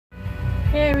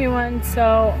Hey everyone,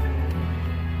 so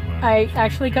I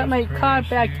actually got my car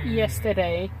back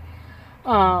yesterday.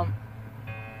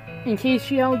 In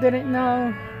case y'all didn't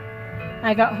know,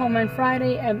 I got home on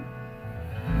Friday, and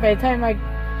by the time I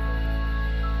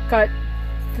got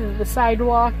to the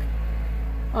sidewalk,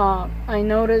 I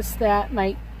noticed that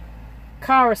my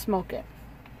car was smoking.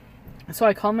 So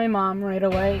I called my mom right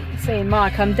away, saying, "Ma,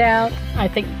 come down. I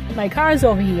think my car is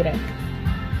overheating."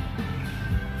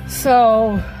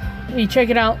 So we check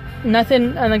it out.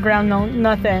 Nothing on the ground, no,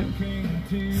 nothing.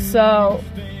 So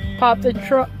pop the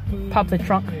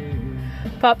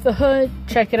hood,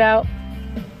 check it out.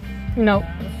 Nope.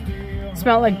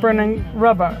 Smelled like burning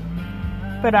rubber.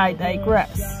 But I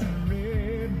digress.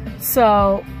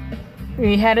 So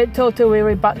we had it towed to where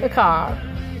we bought the car.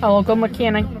 A local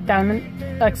mechanic down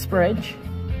in Uxbridge.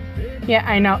 Yeah,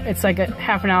 I know, it's like a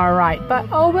half an hour ride. But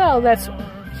oh well,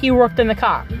 he worked in the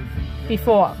car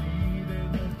before.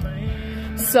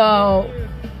 So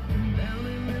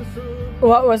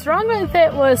what was wrong with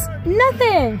it was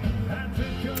nothing.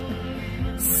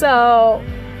 So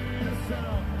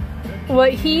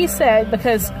what he said,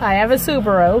 because I have a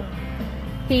Subaru,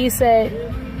 he said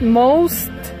most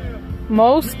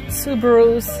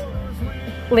Subarus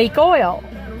leak oil,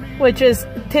 which is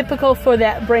typical for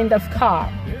that brand of car.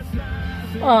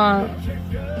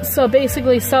 So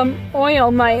basically some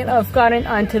oil might have gotten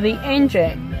onto the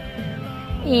engine,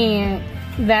 and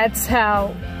that's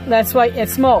why it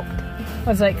smoked. I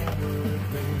was like,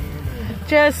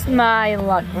 just my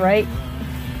luck, right?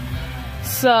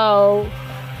 So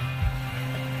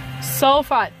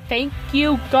far, thank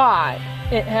you God,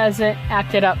 it hasn't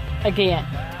acted up again.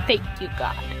 Thank you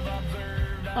God.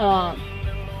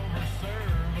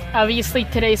 Obviously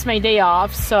today's my day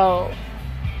off, so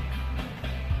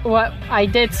what I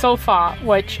did so far,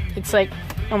 which it's like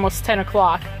almost 10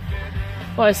 o'clock,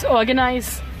 was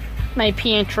organize my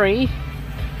pantry,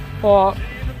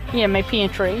 my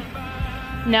pantry.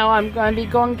 Now I'm going to be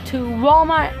going to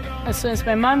Walmart as soon as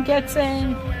my mom gets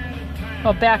in,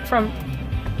 or back from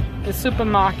the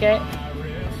supermarket,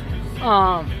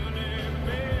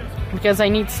 because I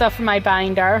need stuff for my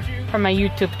binder for my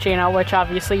YouTube channel, which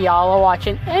obviously y'all are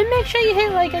watching. And make sure you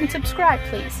hit like and subscribe,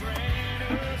 please.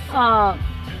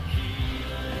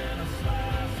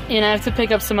 And I have to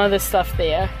pick up some other stuff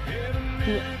there.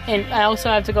 And I also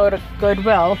have to go to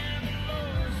Goodwill,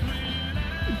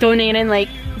 donating like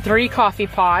 3 coffee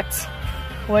pots,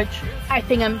 which I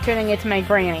think I'm turning into my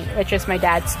granny, which is my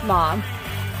dad's mom.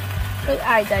 But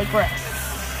I digress.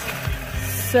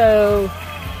 So,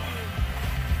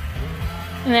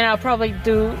 and then I'll probably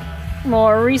do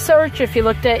more research. If you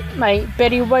looked at my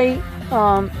Betty White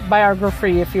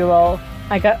biography, if you will,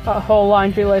 I got a whole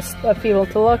laundry list of people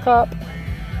to look up.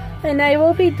 And I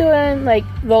will be doing like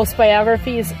those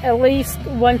biographies at least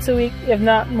once a week, if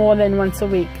not more than once a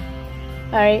week.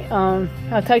 Alright, I'll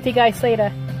talk to you guys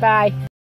later. Bye.